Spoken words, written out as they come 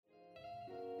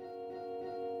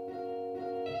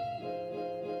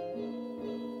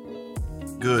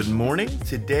Good morning.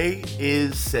 Today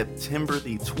is September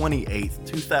the 28th,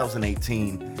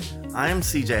 2018. I am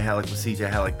CJ Halleck with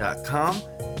CJHalleck.com,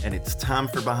 and it's time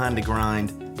for Behind the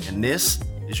Grind, and this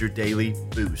is your daily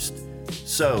boost.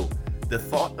 So, the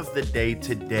thought of the day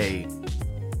today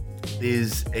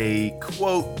is a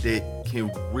quote that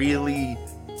can really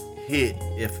hit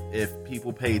if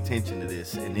people pay attention to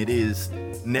this, and it is,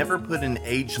 never put an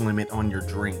age limit on your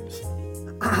dreams.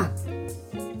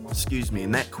 Excuse me,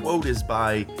 and that quote is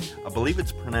by, I believe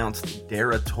it's pronounced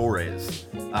Dara Torres,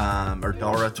 or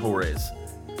Dara Torres.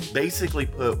 Basically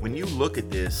put, when you look at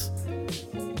this,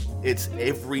 it's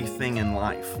everything in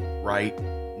life, right?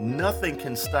 Nothing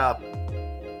can stop,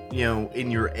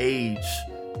 in your age.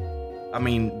 I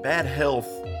mean, bad health,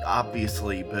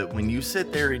 obviously, but when you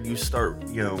sit there and you start,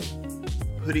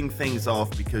 putting things off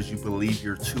because you believe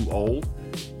you're too old,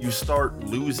 you start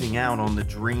losing out on the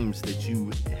dreams that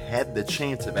you had the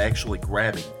chance of actually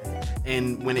grabbing.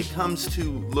 And when it comes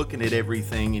to looking at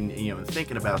everything and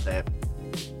thinking about that,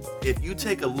 if you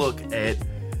take a look at,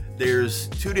 there's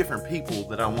two different people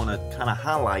that I want to kind of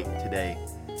highlight today.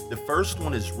 The first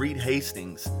one is Reed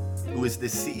Hastings, who is the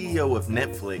CEO of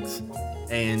Netflix,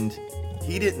 and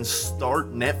he didn't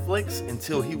start Netflix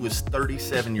until he was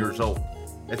 37 years old.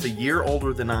 That's a year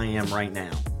older than I am right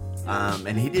now.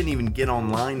 And he didn't even get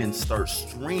online and start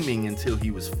streaming until he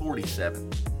was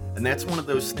 47. And that's one of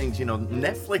those things,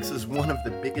 Netflix is one of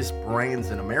the biggest brands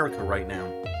in America right now.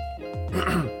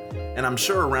 And I'm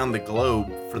sure around the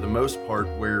globe for the most part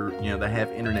where, they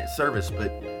have internet service.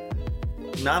 But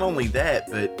not only that,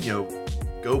 but,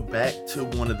 go back to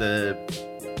one of the,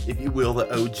 if you will, the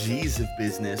OGs of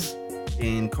business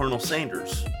in Colonel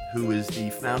Sanders, who is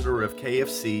the founder of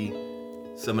KFC,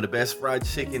 some of the best fried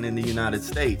chicken in the United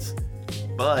States.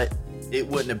 But it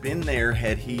wouldn't have been there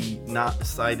had he not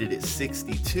decided at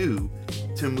 62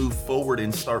 to move forward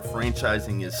and start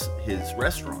franchising his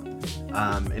restaurant.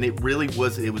 And it really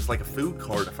was like a food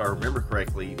cart, if I remember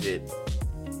correctly,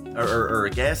 or a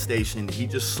gas station. He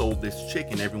just sold this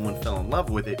chicken. Everyone fell in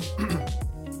love with it.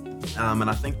 And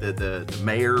I think that the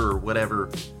mayor or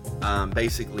whatever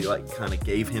basically kind of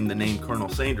gave him the name Colonel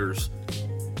Sanders.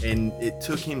 And it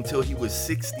took him till he was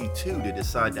 62 to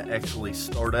decide to actually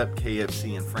start up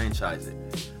KFC and franchise it.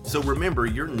 So remember,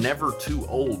 you're never too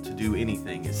old to do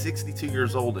anything. At 62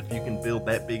 years old, if you can build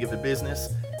that big of a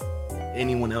business,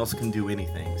 anyone else can do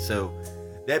anything. So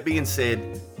that being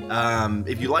said,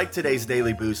 if you like today's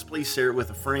Daily Boost, please share it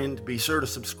with a friend. Be sure to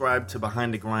subscribe to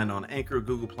Behind the Grind on Anchor,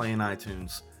 Google Play, and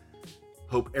iTunes.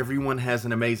 Hope everyone has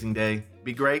an amazing day.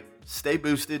 Be great. Stay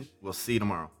boosted. We'll see you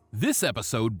tomorrow. This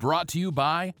episode brought to you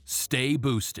by Stay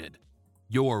Boosted,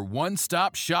 your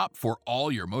one-stop shop for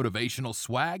all your motivational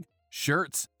swag,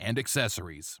 shirts, and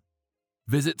accessories.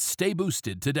 Visit Stay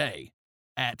Boosted today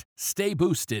at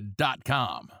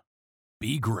stayboosted.com.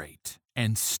 Be great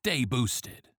and stay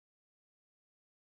boosted.